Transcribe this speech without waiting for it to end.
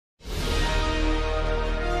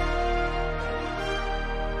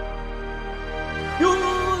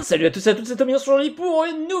Salut à tous et à toutes, c'est Tommy aujourd'hui pour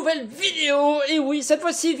une nouvelle vidéo. Et oui, cette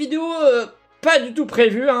fois-ci, vidéo pas du tout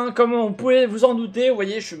prévue, hein, comme on pouvait vous en douter. Vous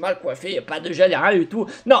voyez, je suis mal coiffé, y a pas de gel, rien du tout.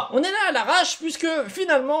 Non, on est là à l'arrache, puisque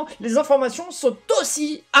finalement, les informations sont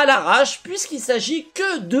aussi à l'arrache, puisqu'il s'agit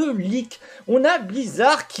que de leaks. On a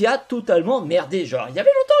Blizzard qui a totalement merdé. Genre, il y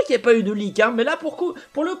avait longtemps qu'il n'y a pas eu de leak, hein, mais là, pour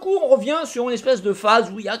le coup, on revient sur une espèce de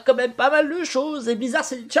phase où il y a quand même pas mal de choses. Et Blizzard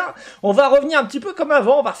s'est dit, tiens, on va revenir un petit peu comme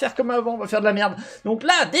avant, on va refaire comme avant, on va faire de la merde. Donc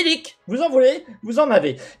là, des leaks, vous en voulez, vous en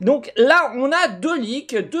avez. Donc là, on a deux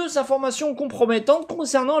leaks, deux informations compromettantes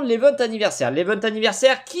concernant l'event anniversaire. L'event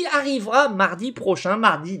anniversaire qui arrivera mardi prochain,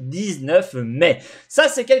 mardi 19 mai. Ça,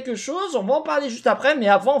 c'est quelque chose, on va en parler juste après, mais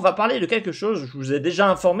avant, on va parler de quelque chose. Je vous ai déjà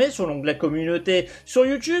informé sur l'onglet communauté sur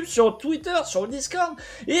YouTube, sur Twitter, sur Discord,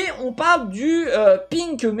 et on parle du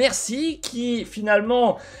Pink Merci qui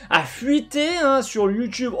finalement a fuité hein, sur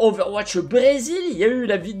YouTube Overwatch Brésil. Il y a eu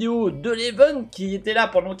la vidéo de l'event qui était là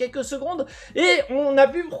pendant quelques secondes, et on a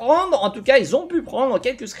pu prendre, en tout cas, ils ont pu prendre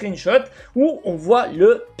quelques screenshots où on voit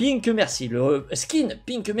le Pink Merci, le skin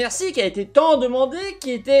Pink Merci qui a été tant demandé,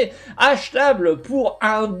 qui était achetable pour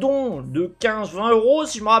un don de 15-20 €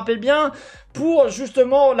 si je me rappelle bien, pour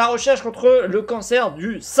justement la recherche contre le cancer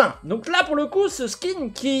du sein. Donc là pour le coup ce skin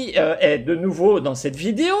qui est de nouveau dans cette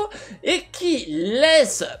vidéo et qui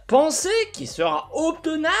laisse penser qu'il sera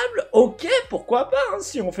obtenable, ok pourquoi pas, hein,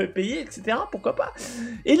 si on fait payer etc pourquoi pas.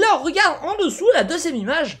 Et là on regarde en dessous la deuxième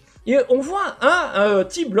image et on voit un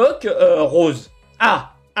petit bloc rose.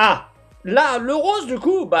 Là, le rose, du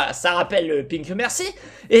coup, bah, ça rappelle le Pink Merci,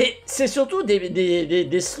 et c'est surtout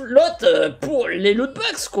des slots pour les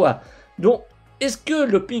lootbox, quoi. Donc, est-ce que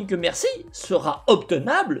le Pink Merci sera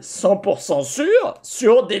obtenable 100% sûr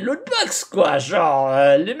sur des lootbox, quoi? Genre,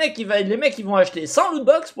 les mecs, ils vont acheter 100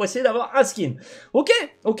 lootbox pour essayer d'avoir un skin. Ok,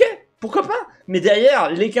 pourquoi pas? Mais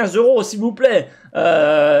derrière, les 15 €, s'il vous plaît,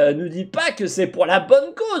 ne dites pas que c'est pour la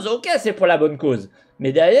bonne cause. Ok, c'est pour la bonne cause.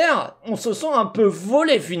 Mais derrière, on se sent un peu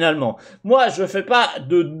volé finalement. Moi, je fais pas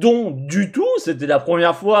de don du tout. C'était la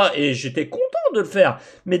première fois et j'étais content de le faire.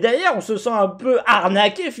 Mais derrière, on se sent un peu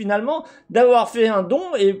arnaqué finalement d'avoir fait un don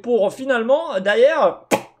et pour finalement, derrière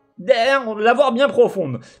l'avoir bien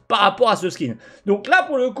profonde par rapport à ce skin. Donc là,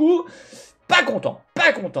 pour le coup, pas content.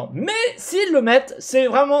 Mais s'ils le mettent, c'est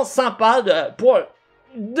vraiment sympa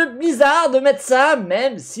de Blizzard de mettre ça,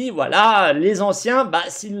 même si voilà les anciens bah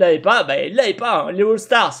s'ils l'avaient pas bah ils l'avaient pas, hein. Les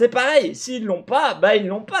All-Stars c'est pareil, s'ils l'ont pas bah ils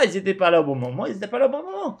l'ont pas, ils étaient pas là au bon moment,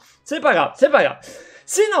 c'est pas grave.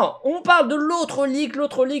 Sinon, on parle de l'autre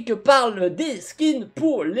leak parle des skins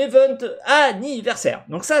pour l'event anniversaire.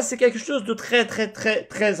 Donc ça, c'est quelque chose de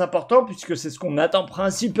très important, puisque c'est ce qu'on attend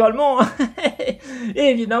principalement. Et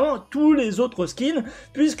évidemment, tous les autres skins,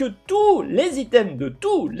 puisque tous les items de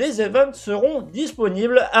tous les events seront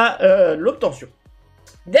disponibles à l'obtention.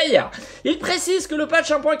 D'ailleurs, il précise que le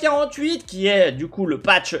patch 1.48, qui est du coup le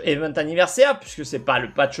patch event anniversaire, puisque c'est pas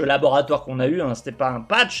le patch laboratoire qu'on a eu, hein, c'était pas un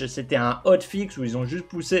patch, c'était un hotfix où ils ont juste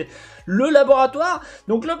poussé le laboratoire.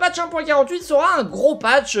 Donc le patch 1.48 sera un gros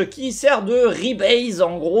patch qui sert de rebase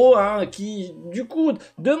en gros, hein, qui du coup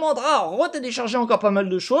demandera à retélécharger encore pas mal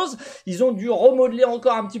de choses. Ils ont dû remodeler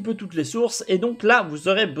encore un petit peu toutes les sources et donc là vous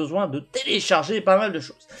aurez besoin de télécharger pas mal de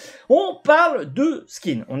choses. On parle de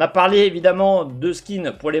skins. On a parlé évidemment de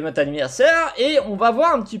skins pour l'event anniversaire et on va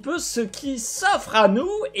voir un petit peu ce qui s'offre à nous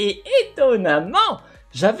et étonnamment,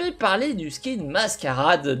 j'avais parlé du skin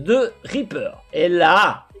mascarade de Reaper. Et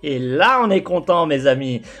là on est content mes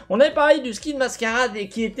amis. On avait parlé du skin mascarade et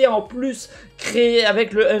qui était en plus créé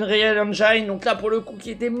avec le Unreal Engine. Donc là pour le coup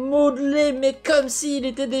qui était modelé mais comme s'il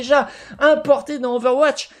était déjà importé dans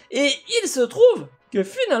Overwatch. Et il se trouve que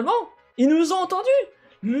finalement ils nous ont entendus.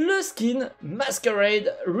 Le skin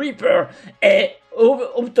Masquerade Reaper est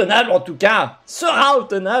obtenable, en tout cas sera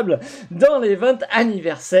obtenable dans l'event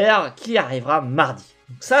anniversaire qui arrivera mardi.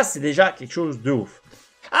 Donc ça c'est déjà quelque chose de ouf.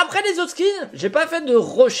 Après les autres skins, j'ai pas fait de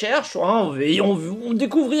recherche, hein, et on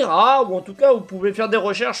découvrira, ou en tout cas vous pouvez faire des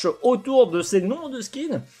recherches autour de ces noms de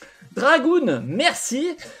skins. Dragoon,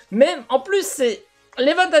 merci, même en plus c'est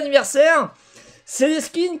l'event anniversaire. C'est des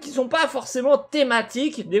skins qui sont pas forcément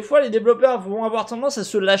thématiques. Des fois, les développeurs vont avoir tendance à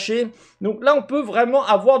se lâcher. Donc là, on peut vraiment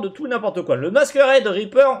avoir de tout n'importe quoi. Le Masquerade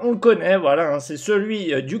Reaper, on le connaît, voilà, hein, c'est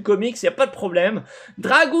celui du comics, il n'y a pas de problème.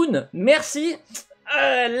 Dragoon, merci.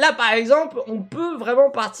 Là, par exemple, on peut vraiment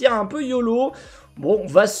partir un peu YOLO. Bon, on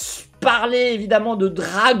va se parler évidemment de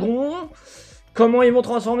dragon. Comment ils vont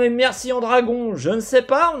transformer merci en dragon, je ne sais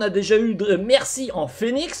pas. On a déjà eu merci en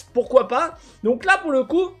phénix, pourquoi pas. Donc là, pour le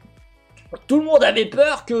coup... Tout le monde avait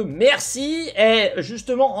peur que Merci ait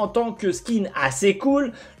justement en tant que skin assez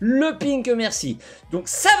cool le pink Merci. Donc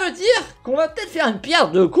ça veut dire qu'on va peut-être faire une pierre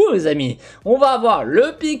deux coups les amis. On va avoir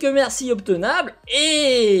le pink Merci obtenable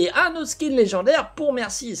et un autre skin légendaire pour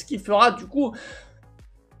Merci. Ce qui fera du coup,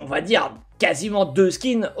 on va dire, quasiment 2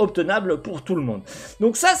 skins obtenables pour tout le monde.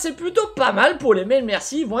 Donc ça c'est plutôt pas mal pour les mails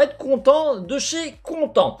Merci, ils vont être contents de chez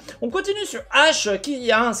contents. On continue sur H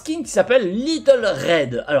qui a un skin qui s'appelle Little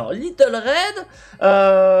Red. Alors Little Red,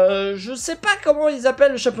 je sais pas comment ils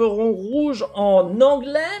appellent le chaperon rouge en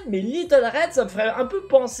anglais, mais Little Red ça me ferait un peu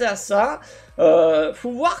penser à ça.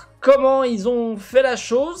 Faut voir comment ils ont fait la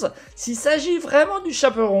chose. S'il s'agit vraiment du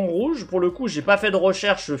chaperon rouge, pour le coup j'ai pas fait de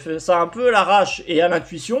recherche, je fais ça un peu à l'arrache et à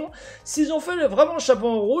l'intuition. S'ils ont fait vraiment le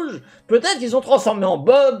chaperon rouge, peut-être qu'ils ont transformé un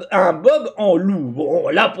Bob en loup. Bon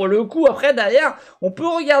là pour le coup après derrière on peut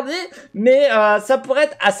regarder, mais ça pourrait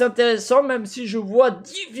être assez intéressant même si je vois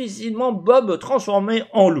difficilement Bob transformé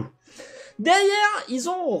en loup. Derrière, ils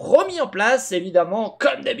ont remis en place, évidemment,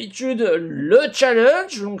 comme d'habitude, le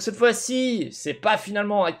challenge. Donc cette fois-ci, c'est pas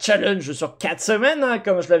finalement un challenge sur 4 semaines, hein,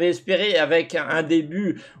 comme je l'avais espéré avec un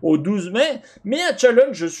début au 12 mai, mais un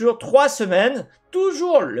challenge sur 3 semaines.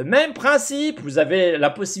 Toujours le même principe, vous avez la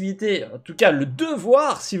possibilité, en tout cas le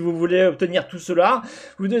devoir, si vous voulez obtenir tout cela,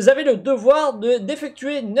 vous avez le devoir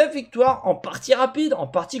d'effectuer 9 victoires en partie rapide, en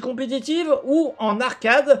partie compétitive ou en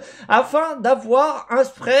arcade, afin d'avoir un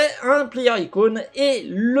spray, un player icon et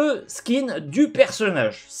le skin du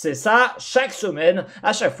personnage. C'est ça, chaque semaine,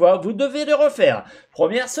 à chaque fois, vous devez le refaire.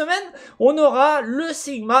 Première semaine, on aura le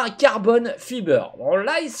Sigma Carbon Fiber. Bon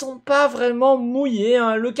là, ils sont pas vraiment mouillés,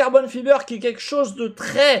 hein. Le Carbon Fiber qui est quelque chose de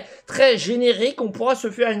très générique. On pourra se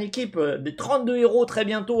faire une équipe des 32 héros très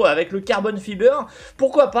bientôt avec le Carbon Fiber.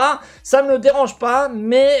 Pourquoi pas? Ça me dérange pas,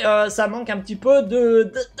 mais ça manque un petit peu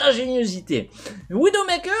d'ingéniosité.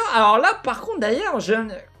 Widowmaker, alors là, par contre, d'ailleurs, j'ai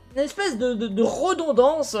une espèce de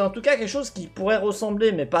redondance, en tout cas quelque chose qui pourrait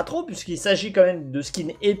ressembler, mais pas trop, puisqu'il s'agit quand même de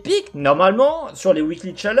skins épiques, normalement, sur les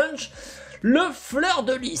weekly challenge, le fleur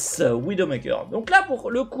de lys Widowmaker. Donc là, pour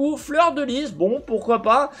le coup, fleur de lys, bon, pourquoi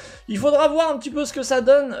pas, il faudra voir un petit peu ce que ça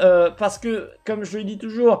donne, parce que, comme je le dis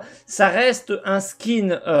toujours, ça reste un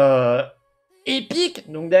skin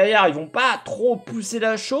épique, donc derrière, ils vont pas trop pousser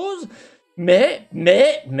la chose. Mais,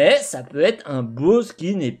 ça peut être un beau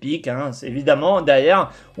skin épique, hein. Évidemment, derrière,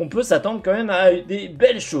 on peut s'attendre quand même à des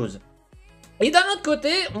belles choses. Et d'un autre côté,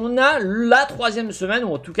 on a la 3e semaine,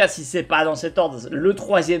 ou en tout cas, si c'est pas dans cet ordre, le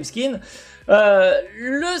 3e skin,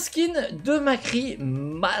 le skin de Macri,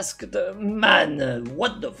 Masked Man,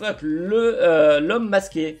 what the fuck, l'homme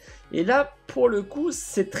masqué. Et là, pour le coup,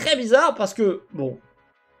 c'est très bizarre parce que, bon,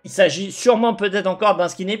 il s'agit sûrement peut-être encore d'un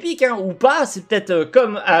skin épique, hein, ou pas. C'est peut-être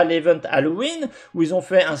comme à l'event Halloween, où ils ont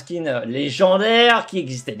fait un skin légendaire qui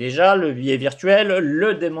existait déjà, le billet virtuel,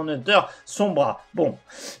 le Demon Hunter, son bras. Bon,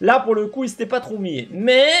 là pour le coup, ils s'étaient pas trop mis.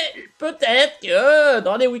 Mais peut-être que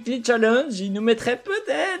dans les Weekly Challenge, ils nous mettraient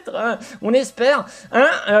peut-être, hein, on espère,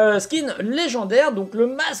 un skin légendaire. Donc le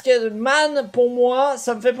Masked Man, pour moi,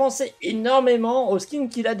 ça me fait penser énormément aux skins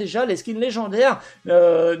qu'il a déjà, les skins légendaires,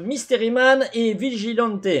 Mystery Man et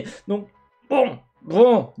Vigilante. Donc,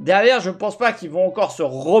 bon, derrière, je ne pense pas qu'ils vont encore se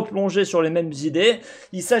replonger sur les mêmes idées.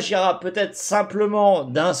 Il s'agira peut-être simplement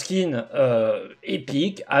d'un skin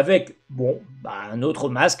épique avec, bon, un autre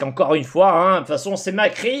masque, encore une fois, hein. De toute façon, c'est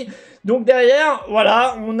Macri. Donc derrière,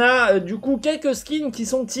 voilà, on a du coup quelques skins qui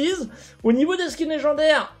sont tease. Au niveau des skins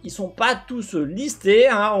légendaires, ils sont pas tous listés,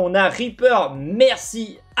 hein. On a Reaper,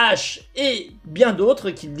 Merci, H et bien d'autres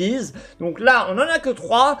qui le disent. Donc là, on en a que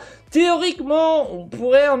 3. Théoriquement, on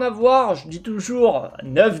pourrait en avoir, je dis toujours,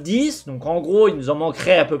 9-10. Donc en gros, il nous en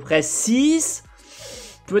manquerait à peu près 6.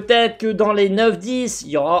 Peut-être que dans les 9-10,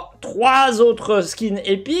 il y aura 3 autres skins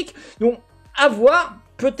épiques. Donc à voir,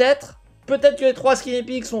 peut-être que les 3 skins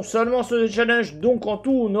épiques sont seulement sur le challenge. Donc en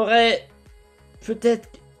tout, on aurait peut-être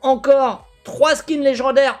encore 3 skins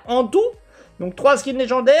légendaires en tout. Donc 3 skins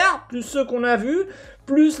légendaires, plus ceux qu'on a vus,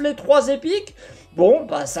 plus les 3 épiques. Bon,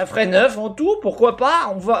 bah ça ferait 9 en tout, pourquoi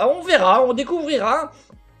pas, on verra, on découvrira.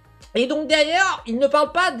 Et donc derrière, il ne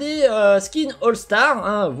parle pas des skins All-Star,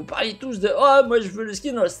 hein. Vous parlez tous de « Oh, moi je veux le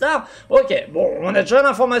skin All-Star ». Ok, bon, on a déjà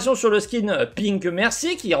l'information sur le skin Pink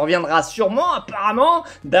Merci, qui reviendra sûrement, apparemment,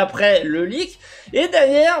 d'après le leak. Et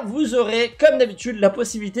derrière, vous aurez, comme d'habitude, la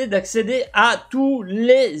possibilité d'accéder à tous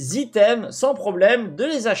les items, sans problème, de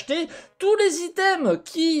les acheter. Tous les items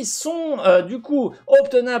qui sont, du coup,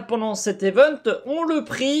 obtenables pendant cet event ont le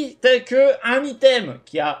prix tel que un item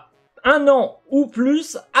qui a 1 an ou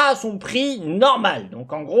plus à son prix normal.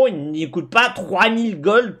 Donc en gros, il ne coûte pas 3000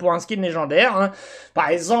 gold pour un skin légendaire. Hein. Par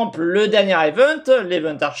exemple, le dernier event,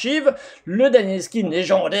 l'event archive, le dernier skin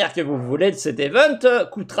légendaire que vous voulez de cet event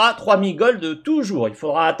coûtera 3000 gold toujours. Il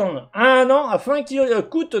faudra attendre un an afin qu'il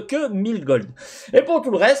coûte que 1000 gold. Et pour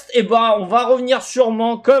tout le reste, eh ben, on va revenir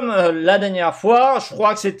sûrement comme la dernière fois. Je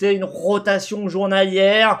crois que c'était une rotation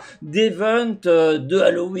journalière d'events de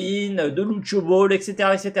Halloween, de Lucho Ball, etc.,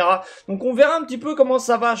 etc. Donc on verra un petit peu comment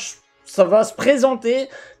ça va se présenter,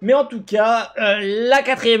 mais en tout cas, la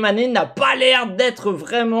 4e année n'a pas l'air d'être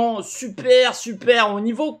vraiment super au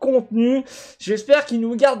niveau contenu. J'espère qu'il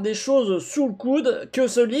nous garde des choses sous le coude, que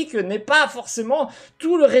ce leak n'est pas forcément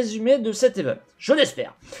tout le résumé de cet event. Je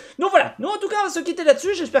l'espère. Donc voilà, nous en tout cas on va se quitter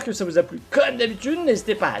là-dessus, j'espère que ça vous a plu comme d'habitude.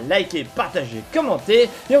 N'hésitez pas à liker, partager, commenter,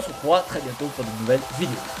 et on se retrouvera très bientôt pour de nouvelles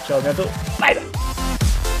vidéos. Ciao, à bientôt, bye bye.